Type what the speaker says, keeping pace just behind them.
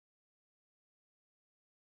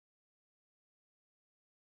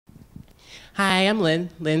Hi, I'm Lynn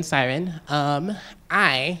Cyrin.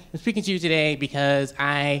 I am speaking to you today because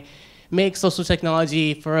I make social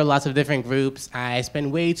technology for lots of different groups. I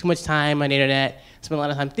spend way too much time on the internet, spend a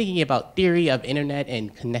lot of time thinking about theory of internet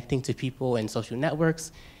and connecting to people and social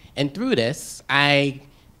networks. And through this, me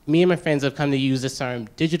and my friends have come to use this term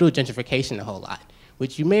digital gentrification a whole lot,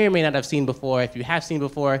 which you may or may not have seen before. If you have seen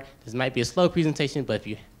before, this might be a slow presentation, but if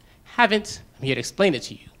you haven't, I'm here to explain it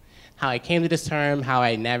to you. How I came to this term, how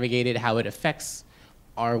I navigated, how it affects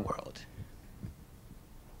our world.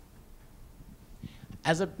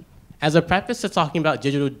 As a preface to talking about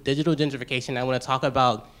digital gentrification, I want to talk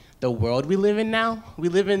about the world we live in now. We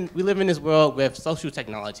live in this world with social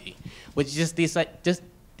technology, which is just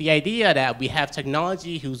the idea that we have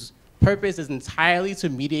technology whose purpose is entirely to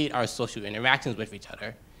mediate our social interactions with each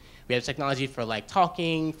other. We have technology for like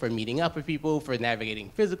talking, for meeting up with people, for navigating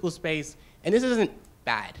physical space, and this isn't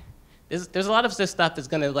bad. There's a lot of this stuff that's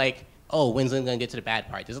gonna like, oh, when's it gonna get to the bad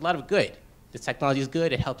part? There's a lot of good. This technology is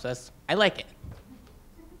good, it helps us, I like it.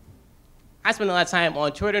 I spend a lot of time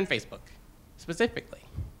on Twitter and Facebook, specifically.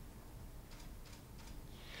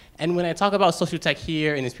 And when I talk about social tech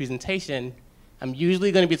here in this presentation, I'm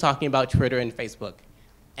usually gonna be talking about Twitter and Facebook.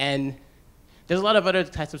 And there's a lot of other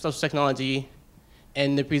types of social technology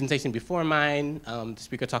in the presentation before mine. The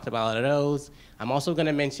speaker talked about a lot of those. I'm also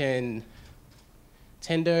gonna mention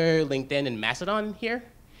Tinder, LinkedIn, and Mastodon here.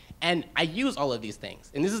 And I use all of these things.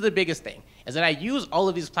 And this is the biggest thing, is that I use all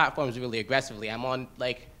of these platforms really aggressively. I'm on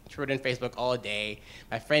like Twitter and Facebook all day.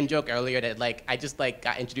 My friend joked earlier that like I just like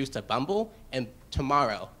got introduced to Bumble, and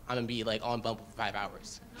tomorrow I'm gonna be like on Bumble for 5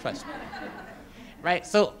 hours, trust me. Right,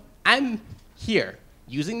 so I'm here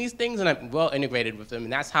using these things and I'm well integrated with them,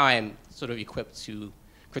 and that's how I'm sort of equipped to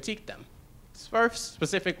critique them. First,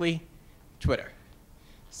 specifically, Twitter.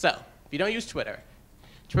 So, if you don't use Twitter,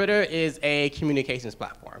 Twitter is a communications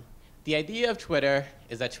platform. The idea of Twitter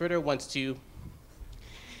is that Twitter wants to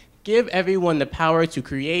give everyone the power to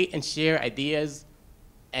create and share ideas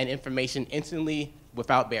and information instantly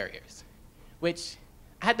without barriers, which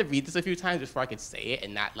I had to read this a few times before I could say it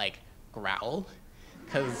and not like growl,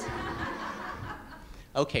 because,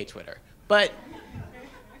 okay, Twitter. But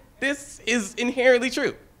this is inherently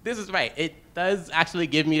true. This is right. It does actually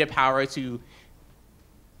give me the power to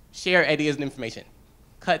share ideas and information.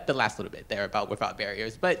 Cut the last little bit there about without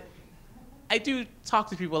barriers. But I do talk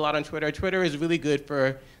to people a lot on Twitter. Twitter is really good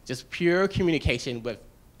for just pure communication with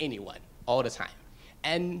anyone, all the time.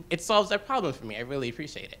 And it solves that problem for me. I really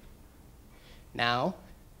appreciate it. Now,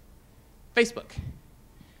 Facebook.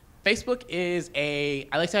 Facebook is I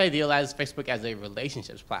like to idealize Facebook as a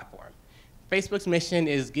relationships platform. Facebook's mission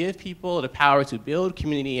is give people the power to build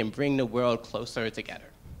community and bring the world closer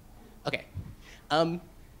together. Okay.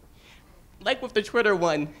 Like with the Twitter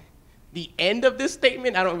one, the end of this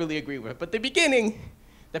statement I don't really agree with, but the beginning,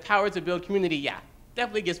 the power to build community, yeah,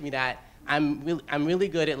 definitely gives me that. I'm really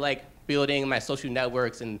good at like building my social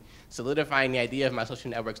networks and solidifying the idea of my social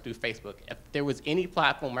networks through Facebook. If there was any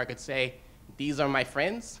platform where I could say, these are my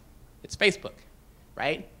friends, it's Facebook,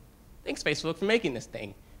 right? Thanks, Facebook, for making this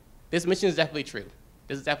thing. This mission is definitely true.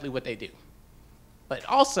 This is definitely what they do. But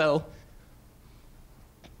also,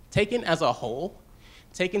 taken as a whole,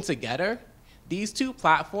 taken together, these two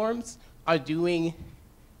platforms are doing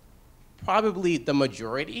probably the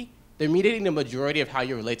majority. They're mediating the majority of how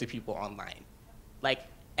you relate to people online. Like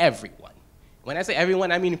everyone. When I say everyone,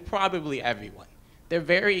 I mean probably everyone. They're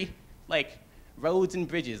very like roads and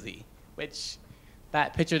bridges-y, which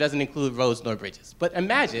that picture doesn't include roads nor bridges. But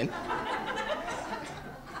imagine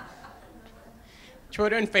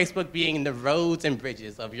Twitter and Facebook being the roads and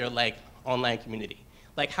bridges of your like online community.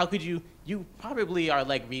 Like how could you probably are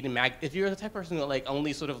like reading if you're the type of person who like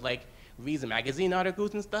only sort of like reads magazine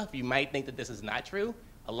articles and stuff, you might think that this is not true.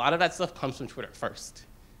 A lot of that stuff comes from Twitter first.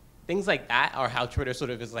 Things like that are how Twitter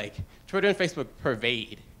sort of is like, Twitter and Facebook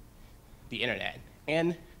pervade the internet.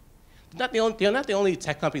 And they're not the only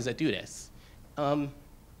tech companies that do this.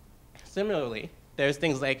 Similarly, there's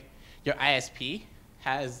things like your ISP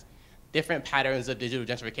has different patterns of digital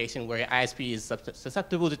gentrification where your ISP is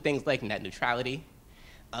susceptible to things like net neutrality.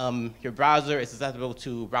 Your browser is susceptible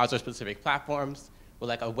to browser-specific platforms, where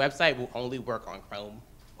like a website will only work on Chrome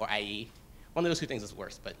or IE. One of those two things is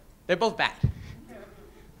worse, but they're both bad.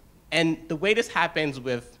 And the way this happens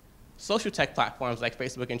with social tech platforms like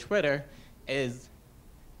Facebook and Twitter is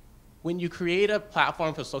when you create a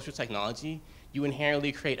platform for social technology, you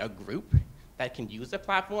inherently create a group that can use the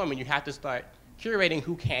platform, and you have to start curating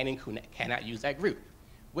who can and who cannot use that group,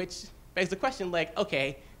 which begs the question like,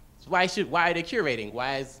 okay, so why are they curating?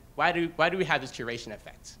 Why do we have this curation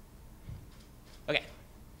effect? Okay,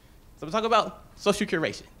 so we'll talk about social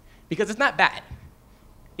curation. because it's not bad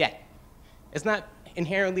yet. It's not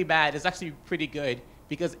inherently bad. It's actually pretty good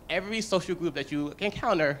because every social group that you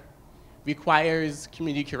encounter requires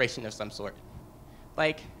community curation of some sort.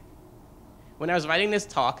 Like, when I was writing this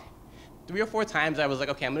talk, 3 or 4 times I was like,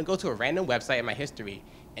 okay, I'm gonna go to a random website in my history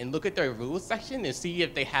and look at their rules section and see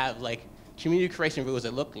if they have like community curation rules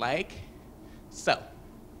that look like so.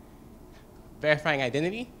 Verifying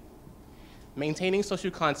identity, maintaining social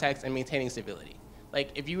context, and maintaining civility.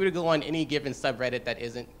 Like, if you were to go on any given subreddit that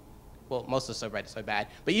isn't, well, most of the subreddits are bad,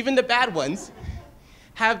 but even the bad ones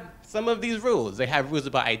have some of these rules. They have rules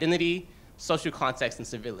about identity, social context, and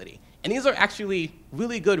civility. And these are actually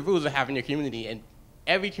really good rules to have in your community, and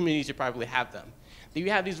every community should probably have them. Then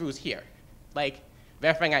you have these rules here, like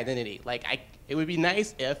verifying identity. Like, it would be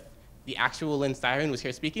nice if the actual Lynn Cyrin was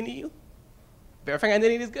here speaking to you. Verifying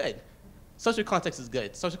identity is good. Social context is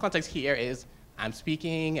good. Social context here is I'm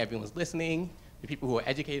speaking, everyone's listening, the people who are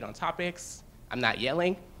educated on topics, I'm not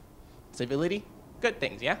yelling. Civility, good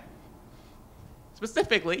things, yeah?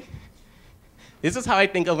 Specifically, this is how I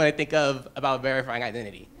think of when I think about verifying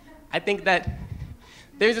identity. I think that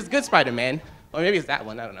there's this good Spider-Man, or maybe it's that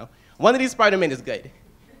one, I don't know. One of these Spider-Man is good,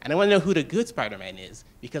 and I want to know who the good Spider-Man is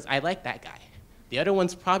because I like that guy. The other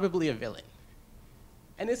one's probably a villain.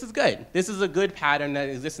 And this is good. This is a good pattern that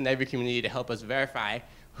exists in every community to help us verify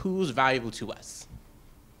who's valuable to us.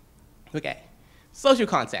 Okay, social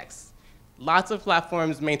context. Lots of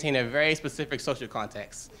platforms maintain a very specific social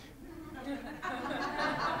context.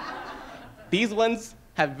 These ones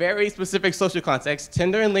have very specific social context.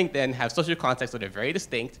 Tinder and LinkedIn have social contexts that are very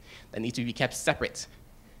distinct that need to be kept separate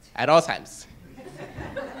at all times.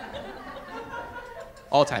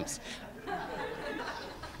 All times.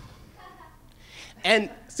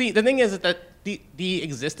 And see, the thing is that the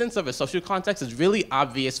existence of a social context is really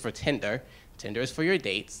obvious for Tinder. Tinder is for your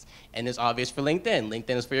dates, and it's obvious for LinkedIn.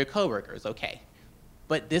 LinkedIn is for your coworkers, okay.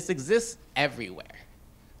 But this exists everywhere.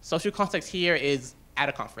 Social context here is at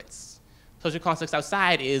a conference. Social context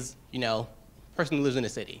outside is, you know, person who lives in a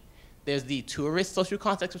city. There's the tourist social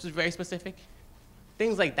context, which is very specific.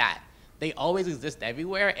 Things like that. They always exist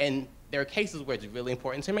everywhere, and there are cases where it's really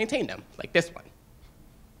important to maintain them, like this one.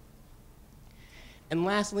 And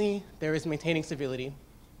lastly, there is maintaining civility.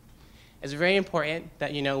 It's very important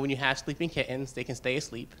that, you know, when you have sleeping kittens, they can stay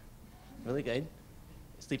asleep. Really good.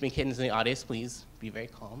 Sleeping kittens in the audience, please be very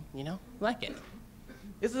calm, you know? Like it.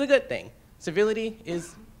 This is a good thing. Civility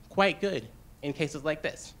is quite good in cases like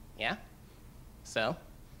this, yeah? So,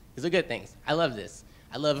 these are good things. I love this.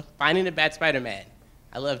 I love finding the bad Spider-Man.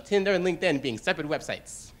 I love Tinder and LinkedIn being separate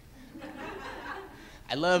websites.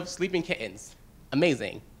 I love sleeping kittens.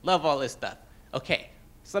 Amazing. Love all this stuff. Okay,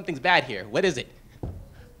 something's bad here. What is it?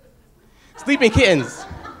 Sleeping kittens.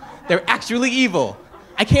 They're actually evil.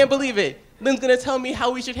 I can't believe it. Lynn's gonna tell me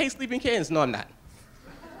how we should hate sleeping kittens. No, I'm not.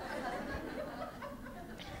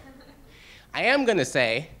 I am gonna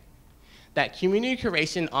say that community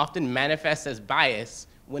curation often manifests as bias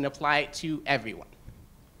when applied to everyone.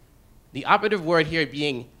 The operative word here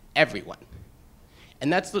being everyone.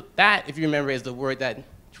 And that, if you remember, is the word that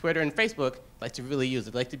Twitter and Facebook like to really use.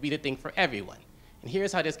 They like to be the thing for everyone. And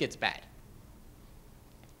here's how this gets bad.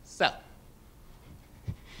 So,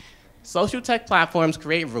 social tech platforms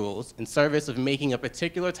create rules in service of making a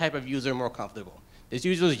particular type of user more comfortable. This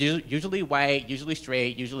usually white, usually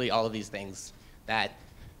straight, usually all of these things that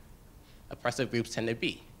oppressive groups tend to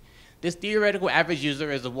be. This theoretical average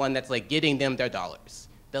user is the one that's like getting them their dollars.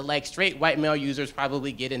 The like straight white male users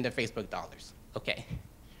probably get in their Facebook dollars, okay.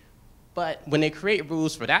 But when they create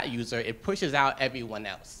rules for that user, it pushes out everyone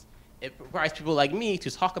else. It requires people like me to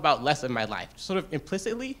talk about less of my life, sort of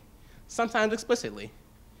implicitly, sometimes explicitly.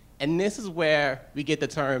 And this is where we get the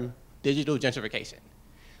term digital gentrification.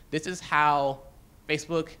 This is how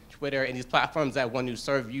Facebook, Twitter, and these platforms that want to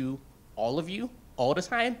serve you, all the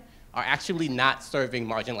time, are actually not serving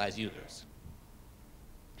marginalized users.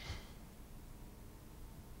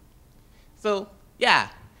 So, yeah,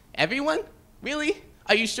 everyone? Really?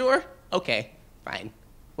 Are you sure? Okay, fine,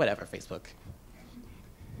 whatever, Facebook.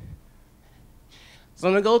 So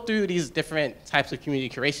I'm gonna go through these different types of community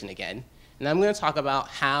curation again, and I'm gonna talk about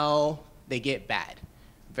how they get bad,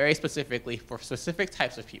 very specifically for specific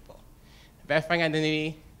types of people. Verifying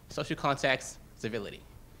identity, social context, civility.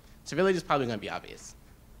 Civility is probably gonna be obvious.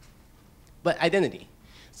 But identity.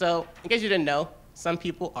 So, in case you didn't know, some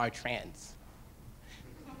people are trans.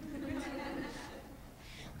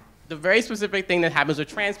 The very specific thing that happens with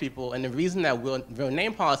trans people, and the reason that real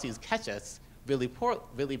name policies catch us really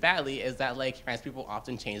badly is that like trans people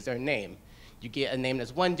often change their name. You get a name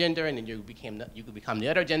that's one gender, and then you could become the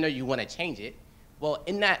other gender, you wanna change it. Well,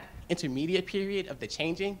 in that intermediate period of the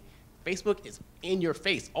changing, Facebook is in your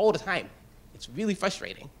face all the time. It's really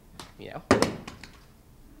frustrating, you know?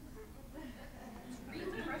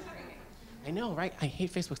 I know, right? I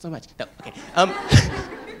hate Facebook so much. No, okay.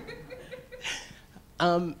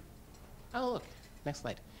 Oh, look, next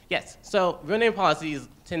slide. Yes, so real name policies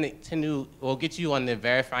will get you on the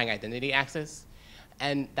verifying identity axis.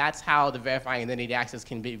 And that's how the verifying identity axis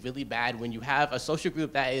can be really bad when you have a social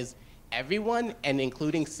group that is everyone and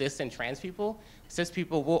including cis and trans people. Cis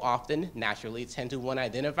people will often, naturally, tend to want to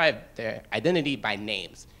identify their identity by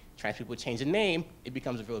names. Trans people change a name, it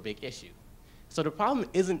becomes a real big issue. So the problem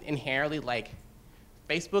isn't inherently like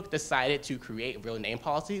Facebook decided to create real name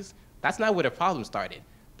policies. That's not where the problem started.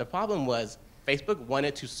 The problem was Facebook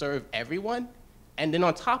wanted to serve everyone, and then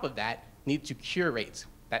on top of that, need to curate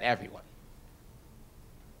that everyone.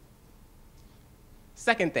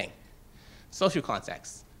 Second thing, social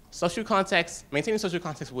context. Social context, maintaining social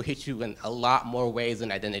context will hit you in a lot more ways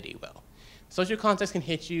than identity will. Social context can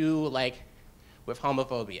hit you like with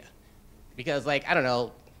homophobia. Because like, I don't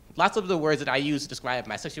know, lots of the words that I use to describe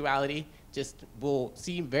my sexuality just will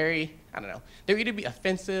seem very, I don't know, they'll either be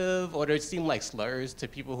offensive or they seem like slurs to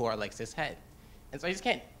people who are like cishet. And so I just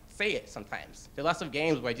can't say it sometimes. There are lots of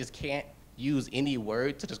games where I just can't use any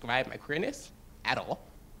word to describe my queerness at all,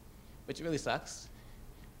 which really sucks.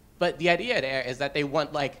 But the idea there is that they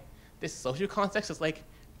want like this social context is like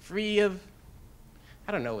free of,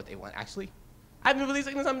 I don't know what they want actually. I haven't really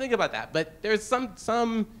taken time to think about that, but there's some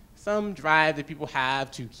drive that people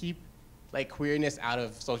have to keep like queerness out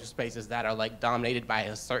of social spaces that are like dominated by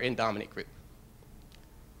a certain dominant group.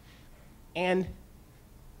 And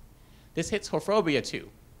this hits whorephobia too,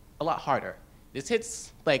 a lot harder. This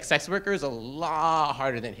hits like sex workers a lot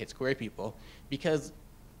harder than it hits queer people because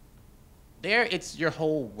there it's your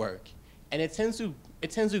whole work, and it tends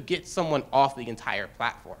to get someone off the entire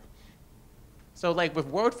platform. So like with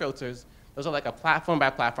word filters, those are like a platform by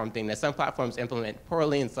platform thing that some platforms implement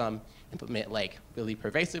poorly and some implement like really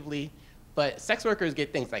pervasively. But sex workers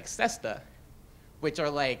get things like SESTA, which are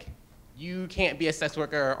like, you can't be a sex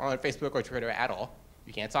worker on Facebook or Twitter at all.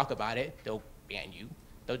 You can't talk about it. They'll ban you.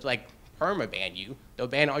 They'll like perma-ban you. They'll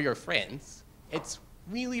ban all your friends. It's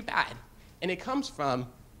really bad. And it comes from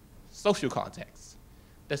social context.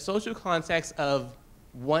 The social context of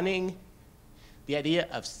wanting the idea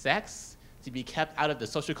of sex to be kept out of the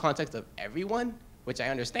social context of everyone, which I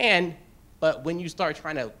understand, but when you start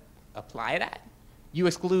trying to apply that, you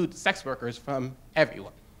exclude sex workers from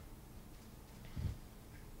everyone.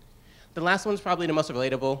 The last one's probably the most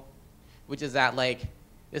relatable, which is that like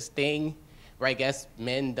this thing where I guess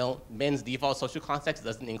men's default social context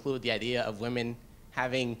doesn't include the idea of women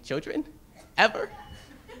having children, ever.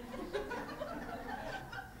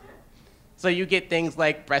 So you get things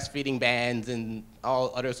like breastfeeding bans and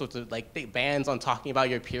all other sorts of like bans on talking about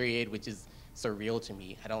your period, which is surreal to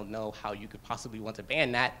me. I don't know how you could possibly want to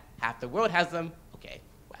ban that. Half the world has them. Okay,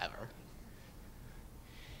 whatever.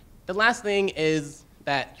 The last thing is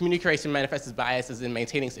that communication manifests as biases in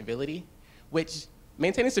maintaining civility, which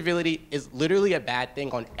maintaining civility is literally a bad thing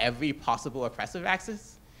on every possible oppressive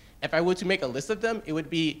axis. If I were to make a list of them, it would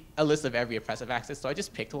be a list of every oppressive axis, so I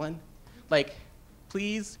just picked one. Like,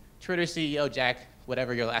 please, Twitter CEO Jack,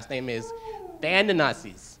 whatever your last name is, ban the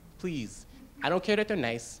Nazis, please. I don't care that they're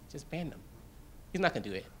nice, just ban them. He's not gonna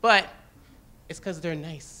do it, but it's because they're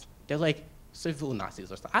nice. They're like civil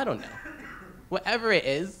Nazis or something, I don't know. Whatever it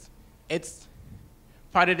is, it's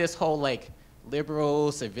part of this whole like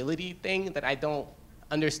liberal civility thing that I don't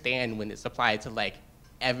understand when it's applied to like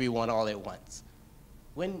everyone all at once.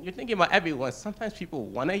 When you're thinking about everyone, sometimes people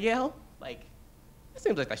wanna yell, like, it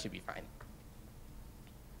seems like that should be fine.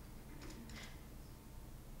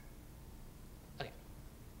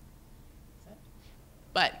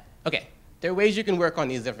 But, okay, there are ways you can work on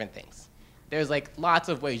these different things. There's like lots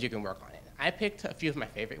of ways you can work on it. I picked a few of my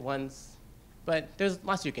favorite ones, but there's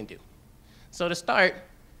lots you can do. So to start,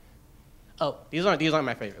 oh, these aren't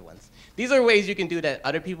my favorite ones. These are ways you can do that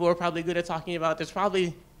other people are probably good at talking about. There's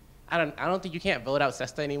probably, I don't think you can't vote out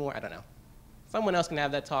SESTA anymore, I don't know. Someone else can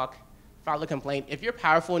have that talk, file a complaint. If you're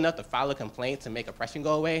powerful enough to file a complaint to make oppression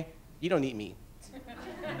go away, you don't need me.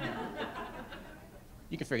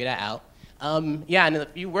 You can figure that out. Yeah, and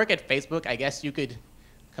if you work at Facebook, I guess you could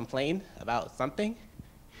complain about something.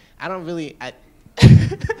 I don't really,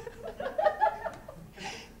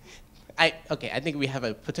 okay, I think we have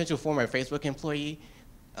a potential former Facebook employee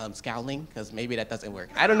scowling, because maybe that doesn't work.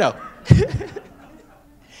 I don't know.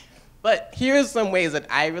 But here's some ways that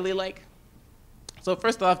I really like. So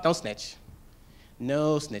first off, don't snitch.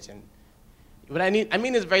 No snitching. What I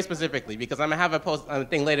mean this very specifically, because I'm gonna have a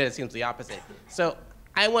thing later that seems the opposite. So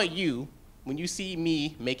I want you when you see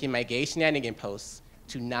me making my gay shenanigan posts,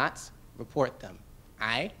 to not report them.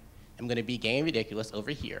 I am gonna be gay and ridiculous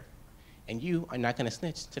over here, and you are not gonna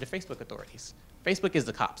snitch to the Facebook authorities. Facebook is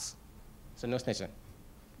the cops, so no snitching.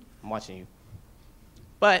 I'm watching you.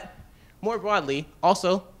 But more broadly,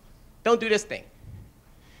 also, don't do this thing.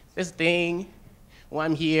 This thing, when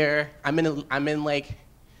I'm here, I'm in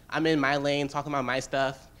my lane talking about my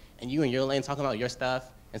stuff, and you in your lane talking about your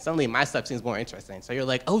stuff, and suddenly my stuff seems more interesting. So you're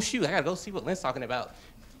like, oh shoot, I gotta go see what Lynn's talking about.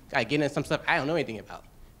 Gotta get into some stuff I don't know anything about.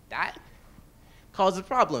 That causes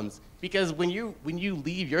problems, because when you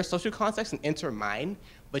leave your social context and enter mine,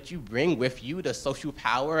 but you bring with you the social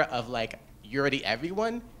power of like, you're the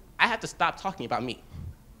everyone, I have to stop talking about me.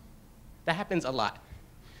 That happens a lot.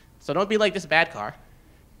 So don't be like this bad car.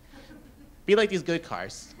 Be like these good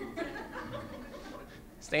cars.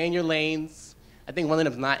 Stay in your lanes. I think one of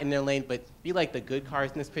them's not in their lane, but be like the good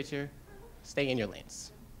cars in this picture. Stay in your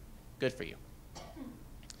lanes. Good for you.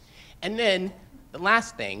 And then the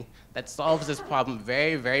last thing that solves this problem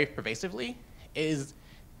very, very pervasively is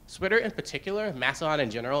Twitter in particular, Mastodon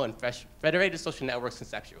in general, and federated social networks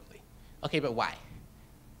conceptually. Okay, but why?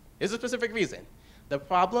 There's a specific reason. The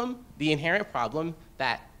problem, the inherent problem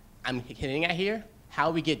that I'm hitting at here, how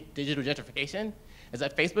we get digital gentrification, is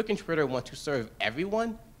that Facebook and Twitter want to serve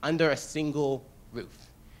everyone under a single roof,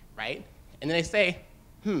 right? And then they say,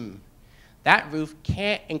 that roof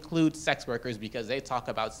can't include sex workers because they talk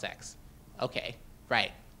about sex. Okay,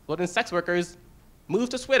 right. Well, then sex workers move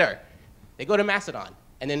to Twitter. They go to Mastodon,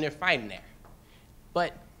 and then they're fine there.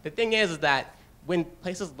 But the thing is that when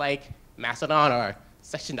places like Mastodon are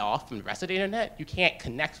sectioned off from the rest of the internet, you can't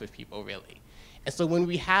connect with people really. And so when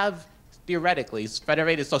we have, theoretically,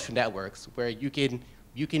 federated social networks where you can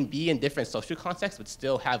be in different social contexts but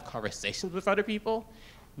still have conversations with other people,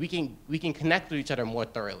 we can connect with each other more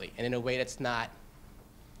thoroughly and in a way that's not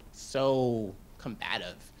so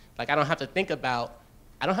combative. Like I don't have to think about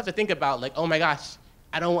like, oh my gosh,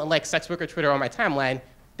 I don't want like sex worker Twitter on my timeline.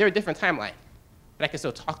 They're a different timeline, but I can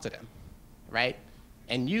still talk to them, right?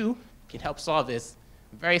 And you can help solve this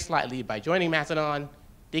very slightly by joining Mastodon,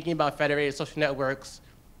 thinking about federated social networks,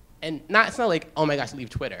 and it's not like, oh my gosh, leave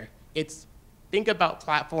Twitter. It's think about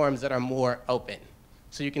platforms that are more open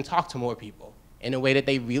so you can talk to more people in a way that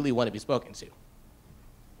they really want to be spoken to.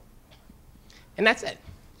 And that's it.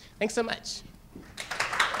 Thanks so much.